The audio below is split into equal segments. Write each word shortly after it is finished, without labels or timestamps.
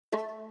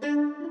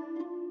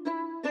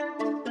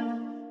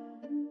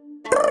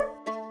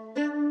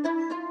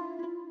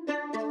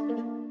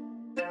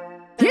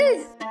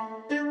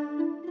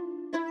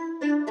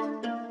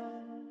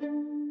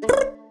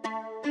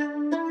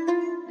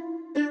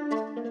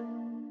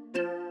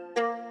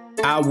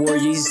I wore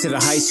Yeezys to the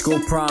high school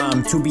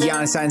prom. To be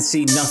honest, I didn't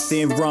see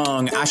nothing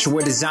wrong. I should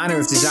wear designer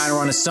if designer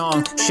on a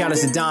song. Shout out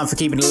to Don for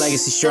keeping the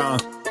legacy strong.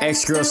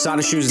 Ex-girls saw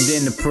the shoes and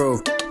didn't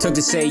approve. Took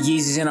to say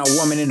Yeezys and I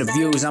wore them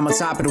interviews. I'm on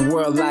top of the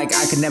world like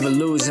I could never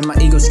lose. And my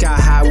ego sky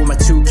high with my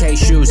 2K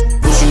shoes.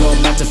 What you know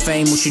about the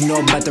fame? What you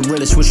know about the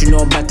realest? What you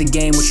know about the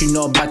game? What you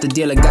know about the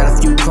deal? I got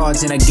a few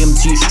cards and I give them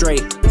to you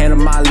straight. Handle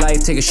my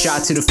life, take a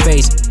shot to the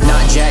face.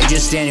 Not Jack,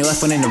 just Daniel,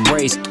 left one in the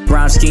race.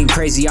 Brown scheme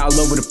crazy all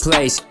over the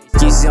place.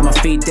 Yeezys on my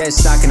feet, dead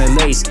stock in the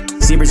lace.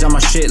 Zebras on my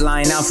shit,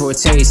 lying out for a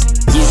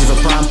taste. Yeezys for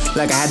prom,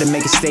 like I had to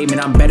make a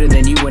statement. I'm better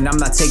than you and I'm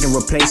not taking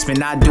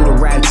replacement. I do the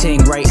rap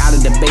ting right out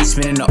of the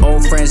basement. And the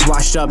old friends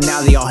washed up,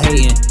 now they all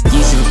hating.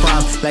 Yeezys for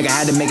prom, like I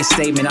had to make a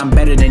statement. I'm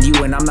better than you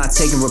and I'm not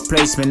taking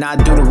replacement. I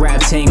do the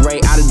rap ting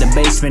right out of the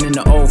basement. And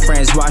the old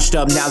friends washed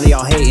up, now they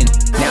all hating.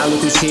 Now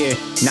look who's here,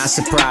 not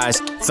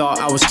surprised. Thought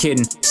I was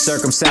kidding,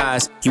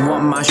 circumcised. You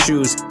want my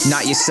shoes,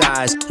 not your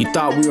size. You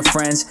thought we were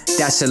friends,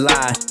 that's a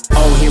lie.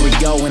 Oh, here we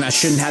go, and I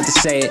shouldn't have to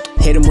say it.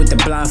 Hit him with the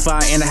blind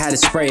fire and I had to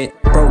spray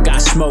it. Bro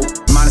got smoked,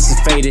 minus is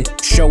faded.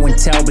 Show and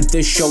tell, but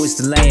this show is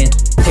delaying.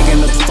 Picking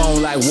up the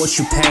phone like, what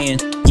you paying?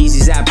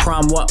 Yeezys at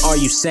prom, what are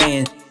you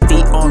saying?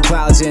 Feet on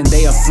clouds and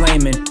they are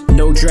flaming.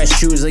 No dress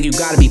shoes like you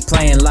gotta be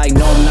playing. Like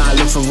no I'm not,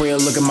 look for real,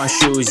 look at my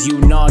shoes. You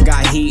know I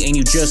got heat and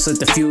you just lit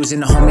the fuse.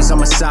 And the homies on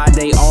my side,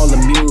 they all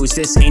amused.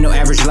 This ain't no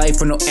average life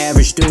for no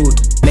average dude.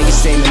 Make a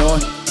statement or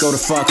go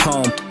the fuck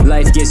home.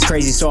 Life gets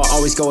crazy so I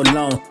always go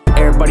alone.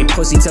 Everybody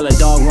pussy till a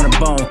dog want a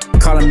bone.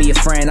 Calling me a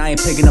friend, I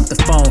ain't picking up the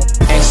phone.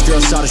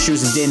 Ex-girls saw the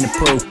shoes and didn't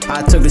approve.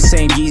 I took the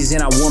same Yeezys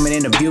and I wore them in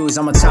interviews.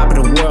 I'm on top of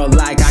the world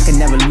like I can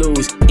never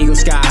lose. Ego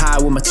sky high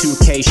with my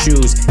 2K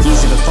shoes.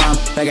 Yeezys for prom,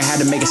 like I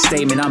had to make a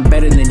statement. I'm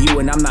better than you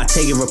and I'm not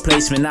taking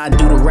replacement. I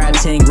do the rap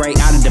ting right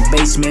out of the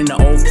basement. The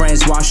old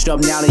friends washed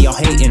up, now they all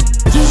hating.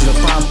 Yeezys for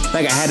prom,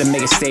 like I had to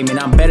make a statement.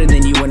 I'm better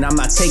than you and I'm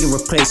not taking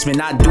replacement.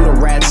 I do the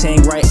rap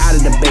ting right out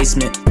of the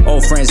basement.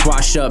 Old friends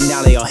washed up,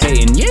 now they all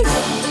hating. Yeah.